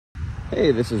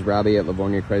Hey, this is Robbie at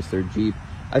Livonia Chrysler Jeep.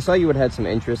 I saw you had some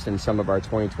interest in some of our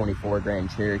 2024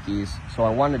 Grand Cherokees, so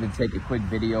I wanted to take a quick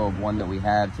video of one that we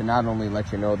have to not only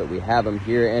let you know that we have them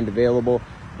here and available,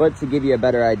 but to give you a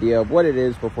better idea of what it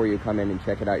is before you come in and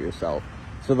check it out yourself.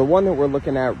 So the one that we're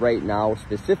looking at right now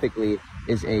specifically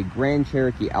is a Grand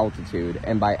Cherokee Altitude,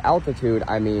 and by altitude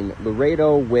I mean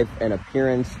Laredo with an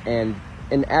appearance and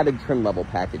an added trim level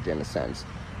package in a sense.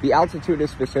 The Altitude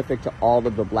is specific to all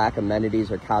of the black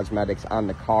amenities or cosmetics on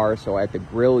the car. So at the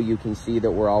grille, you can see that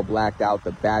we're all blacked out,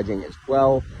 the badging as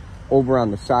well. Over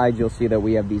on the side, you'll see that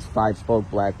we have these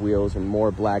 5-spoke black wheels and more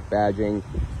black badging.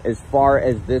 As far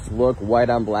as this look,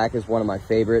 white on black is one of my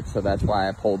favorites, so that's why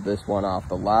I pulled this one off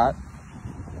the lot.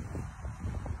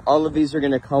 All of these are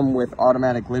going to come with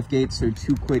automatic lift gates, so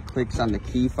 2 quick clicks on the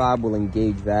key fob will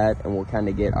engage that, and we'll kind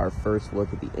of get our first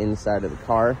look at the inside of the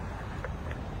car.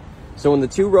 So in the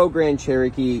 2-row Grand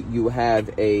Cherokee, you have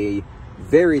a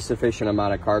very sufficient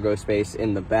amount of cargo space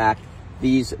in the back.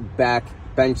 These back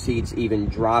bench seats even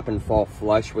drop and fall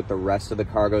flush with the rest of the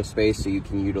cargo space, so you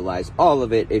can utilize all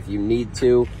of it if you need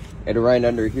to. And right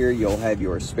under here, you'll have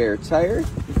your spare tire.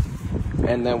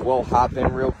 And then we'll hop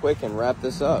in real quick and wrap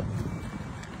this up.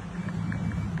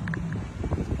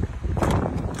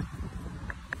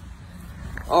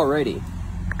 Alrighty.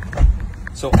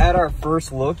 So at our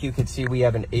first look, you can see we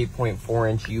have an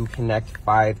 8.4-inch Uconnect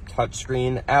 5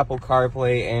 touchscreen, Apple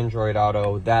CarPlay, Android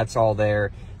Auto, that's all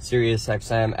there, Sirius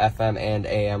XM, FM, and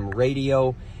AM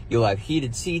radio. You'll have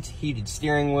heated seats, heated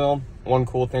steering wheel. One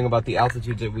cool thing about the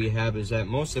Altitudes that we have is that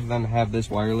most of them have this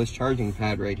wireless charging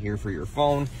pad right here for your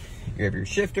phone. You have your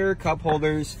shifter, cup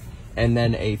holders, and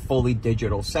then a fully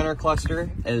digital center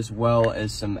cluster, as well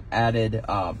as some added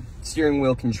steering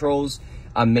wheel controls.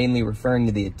 I'm mainly referring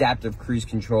to the adaptive cruise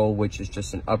control, which is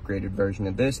just an upgraded version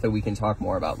of this that we can talk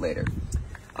more about later.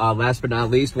 Last but not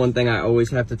least, one thing I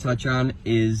always have to touch on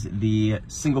is the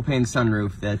single pane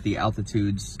sunroof that the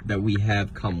Altitudes that we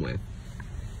have come with.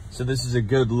 So this is a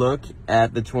good look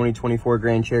at the 2024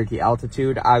 Grand Cherokee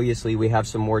Altitude. Obviously, we have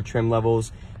some more trim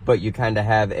levels, but you kind of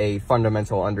have a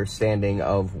fundamental understanding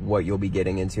of what you'll be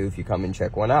getting into if you come and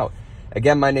check one out.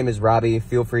 Again, my name is Robbie.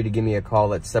 Feel free to give me a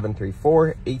call at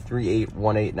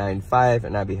 734-838-1895,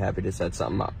 and I'd be happy to set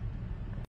something up.